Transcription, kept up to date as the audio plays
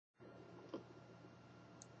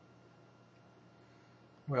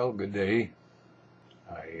Well, good day.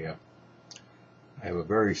 I have a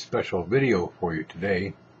very special video for you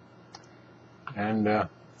today, and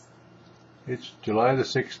it's July the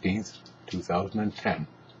 16th, 2010,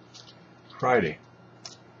 Friday,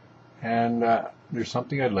 and there's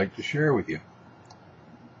something I'd like to share with you,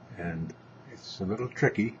 and it's a little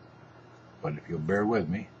tricky, but if you'll bear with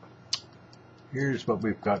me, here's what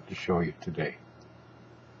we've got to show you today.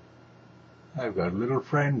 I've got a little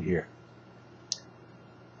friend here.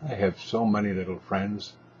 I have so many little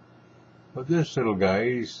friends, but this little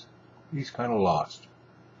guy, he's kind of lost,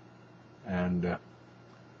 and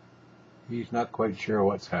he's not quite sure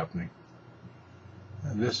what's happening.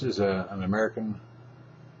 And this is an American,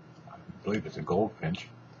 I believe it's a goldfinch.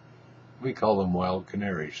 We call them wild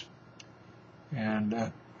canaries,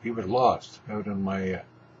 and he was lost out on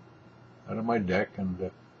my deck, and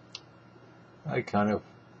I kind of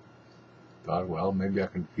thought, well, maybe I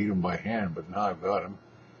can feed him by hand, but now I've got him.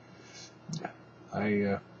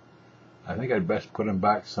 I think I'd best put him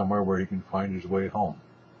back somewhere where he can find his way home.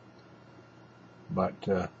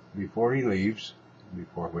 But before he leaves,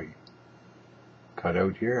 before we cut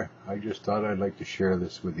out here, I just thought I'd like to share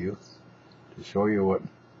this with you to show you what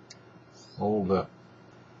old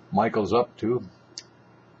Michael's up to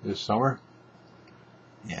this summer.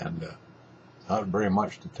 And not very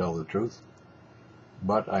much, to tell the truth,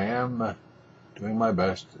 but I am doing my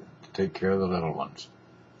best to take care of the little ones.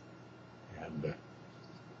 And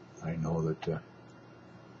I know that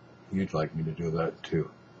you'd like me to do that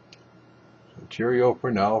too. So cheerio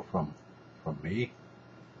for now from me,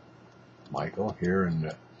 Michael, here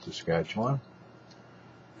in Saskatchewan,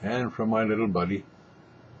 and from my little buddy,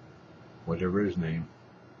 whatever his name,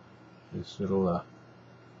 this little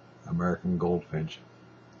American Goldfinch,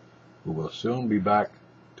 who will soon be back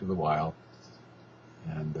to the wild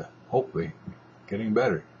and hopefully getting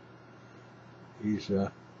better. He's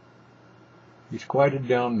quieted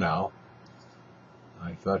down now.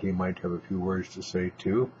 I thought he might have a few words to say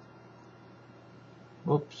too.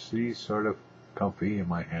 Oops, he's sort of comfy in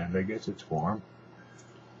my hand. I guess it's warm.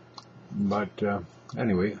 But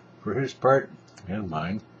anyway, for his part and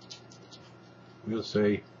mine, we'll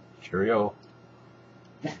say cheerio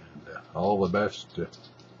and all the best to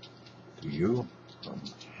you from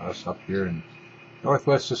us up here in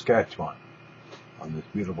northwest Saskatchewan on this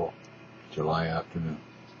beautiful July afternoon.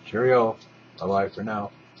 Cheerio. Bye-bye for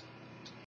now.